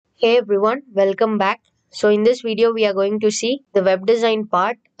Hey everyone, welcome back. So in this video we are going to see the web design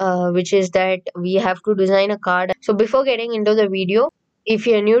part, which is that we have to design a card. So before getting into the video, if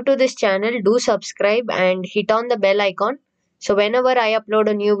you're new to this channel, do subscribe and hit on the bell icon. So whenever I upload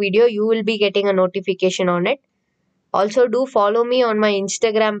a new video, you will be getting a notification on it. Also do follow me on my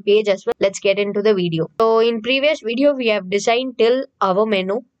Instagram page as well. Let's get into the video. So in previous video we have designed till our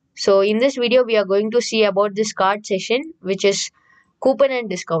menu. So in this video we are going to see about this card session, which is coupon and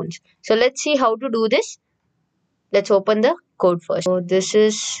discounts. So let's see how to do this. Let's open the code first. So this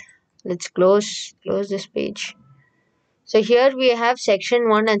is, let's close this page. So here we have section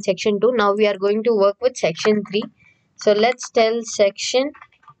 1 and section 2. Now we are going to work with section 3. So let's tell section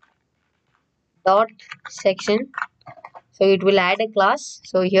dot section. So it will add a class.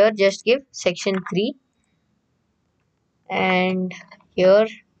 So here just give section 3 and here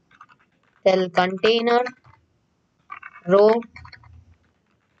tell container row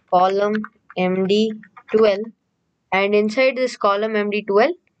column md12, and inside this column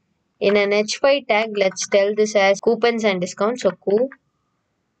md12 in an h5 tag, let's tell this as coupons and discounts. So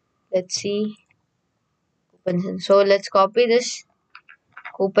let's see coupons. So let's copy this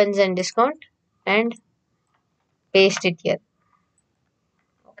coupons and discount and paste it here.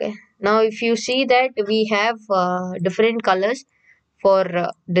 Okay, now if you see that we have different colors for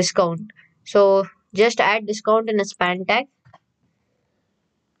discount, so just add discount in a span tag.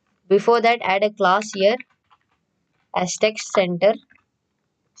 Before that, add a class here as text center,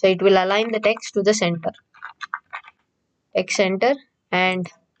 so it will align the text to the center, text center. And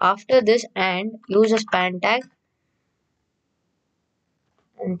after this, and use a span tag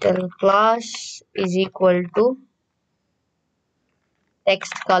until class is equal to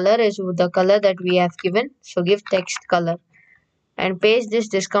text color is the color that we have given. So give text color and paste this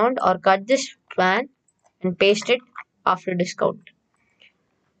discount, or cut this span and paste it after discount.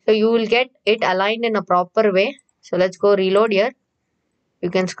 So you will get it aligned in a proper way. So let's go reload here.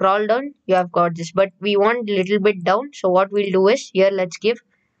 You can scroll down, you have got this, but we want a little bit down. So what we'll do is here, let's give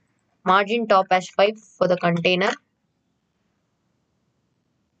margin top as 5 for the container.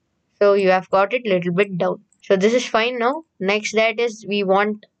 So you have got it little bit down. So this is fine now. Next, that is we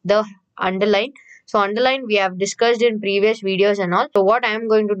want the underline. So underline we have discussed in previous videos and all. So what I am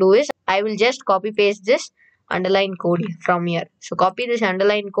going to do is I will just copy paste this underline code from here. So copy this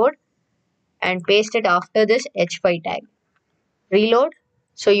underline code and paste it after this h5 tag. Reload.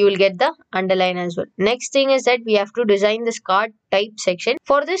 So you will get the underline as well. Next thing is that we have to design this card type section.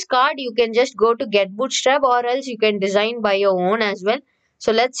 For this card, you can just go to get Bootstrap, or else you can design by your own as well.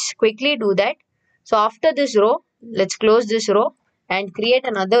 So let's quickly do that. So after this row, let's close this row and create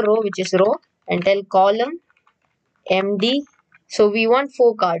another row, which is row, and tell column md. So we want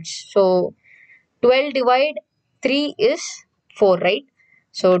 4 cards. So 12 divide 3 is 4, right?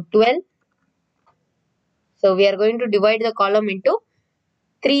 So 12. So we are going to divide the column into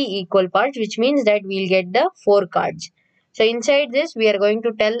 3 equal parts, which means that we'll get the 4 cards. So inside this, we are going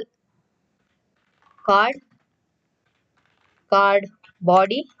to tell card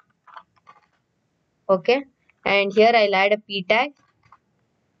body. Okay, and here I'll add a p tag,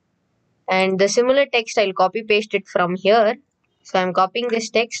 and the similar text I'll copy paste it from here. So I'm copying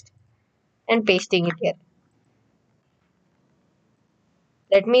this text and pasting it here.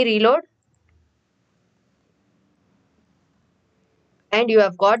 Let me reload, and you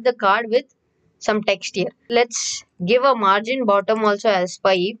have got the card with some text here. Let's give a margin bottom also as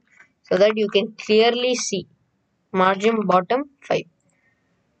 5, so that you can clearly see margin bottom 5.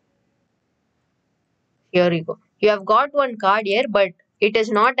 Here you go. You have got one card here, but it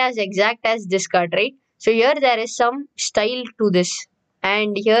is not as exact as this card, right? So here there is some style to this,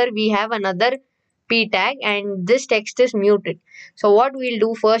 and here we have another p tag, and this text is muted. So what we'll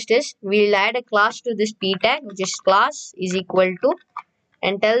do first is we'll add a class to this p tag, which is class is equal to,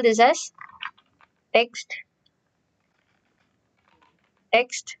 and tell this as text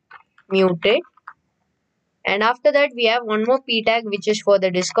muted. And after that, we have one more p tag, which is for the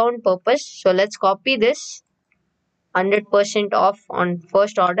discount purpose. So let's copy this 100% off on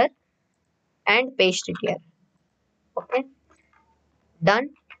first order and paste it here. Okay, done.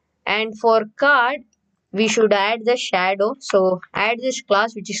 And for card, we should add the shadow. So add this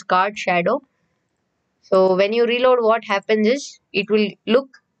class, which is card shadow. So when you reload, what happens is it will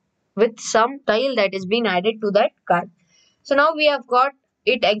look with some tile that is being added to that card. So now we have got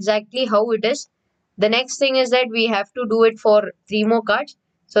it exactly how it is. The next thing is that we have to do it for 3 more cards.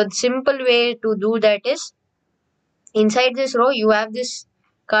 So the simple way to do that is, inside this row you have this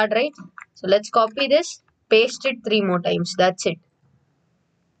card, right? So let's copy this, paste it 3 more times. That's it.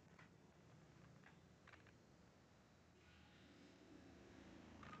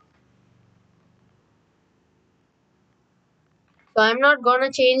 So I'm not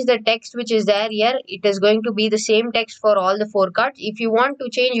gonna change the text which is there here. It is going to be the same text for all the 4 cards. If you want to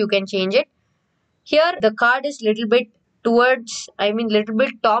change, you can change it. Here the card is little bit towards, little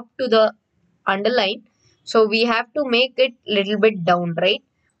bit top to the underline. So we have to make it little bit down, right?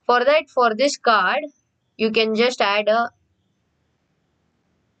 For that, for this card, you can just add a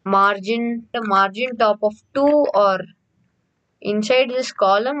margin top of 2, or inside this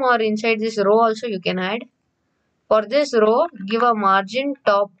column or inside this row also you can add. For this row, give a margin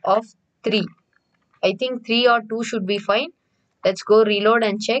top of 3. I think 3 or 2 should be fine. Let's go reload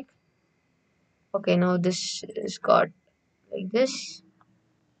and check. Okay, now this is got like this.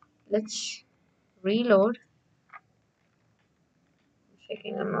 Let's reload.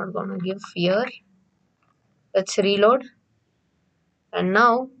 Checking, I'm not gonna give here. Let's reload. And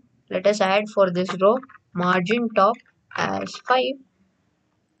now let us add for this row margin top as 5.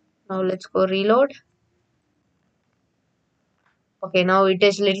 Now let's go reload. Okay, now it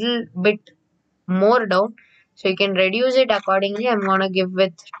is little bit more down, so you can reduce it accordingly. I'm gonna give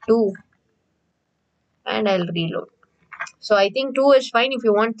with 2 and I'll reload. So I think 2 is fine. If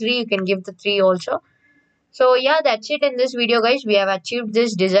you want 3, you can give the 3 also. So yeah, that's it in this video, guys. We have achieved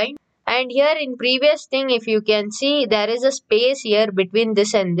this design. And here in previous thing, if you can see, there is a space here between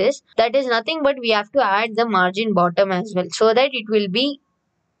this and this. That is nothing but we have to add the margin bottom as well, so that it will be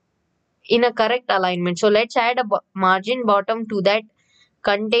in a correct alignment. So let's add a margin bottom to that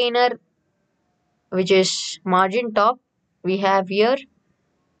container, which is margin top we have here.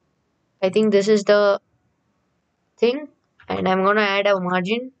 I think this is the thing, and I'm gonna add a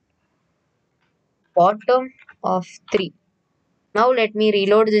margin bottom of 3. Now let me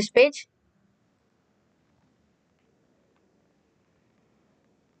reload this page.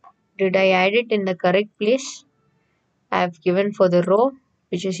 Did I add it in the correct place? I have given for the row,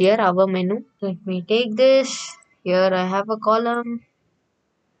 which is here, our menu. Let me take this. Here I have a column,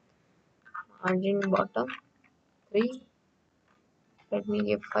 margin bottom 3. Let me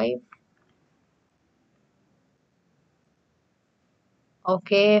give 5.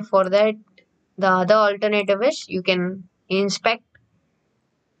 Okay, for that, the other alternative is you can inspect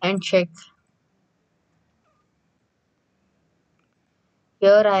and check.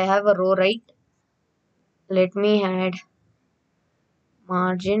 Here I have a row, right? Let me add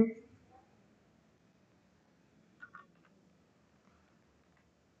margin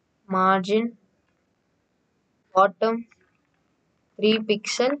bottom 3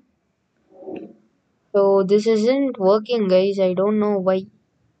 pixel. So this isn't working, guys. I don't know why.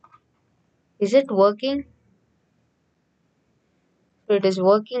 Is it working? So it is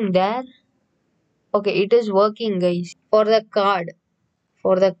working there. Okay, it is working, guys. For the card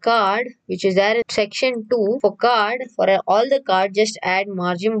which is there in section 2, for card, for all the card, just add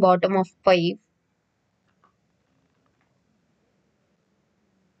margin bottom of 5.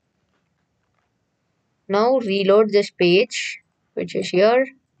 Now reload this page, which is here.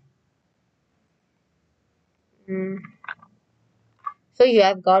 So you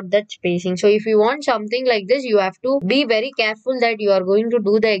have got that spacing. So if you want something like this, you have to be very careful that you are going to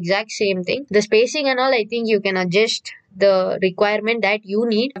do the exact same thing. The spacing and all, I think you can adjust the requirement that you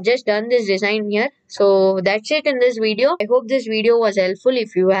need. I've just done this design here. So that's it in this video. I hope this video was helpful.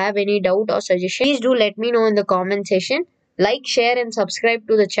 If you have any doubt or suggestion, please do let me know in the comment section. Like, share and subscribe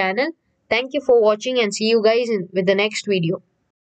to the channel. Thank you for watching, and see you guys with the next video.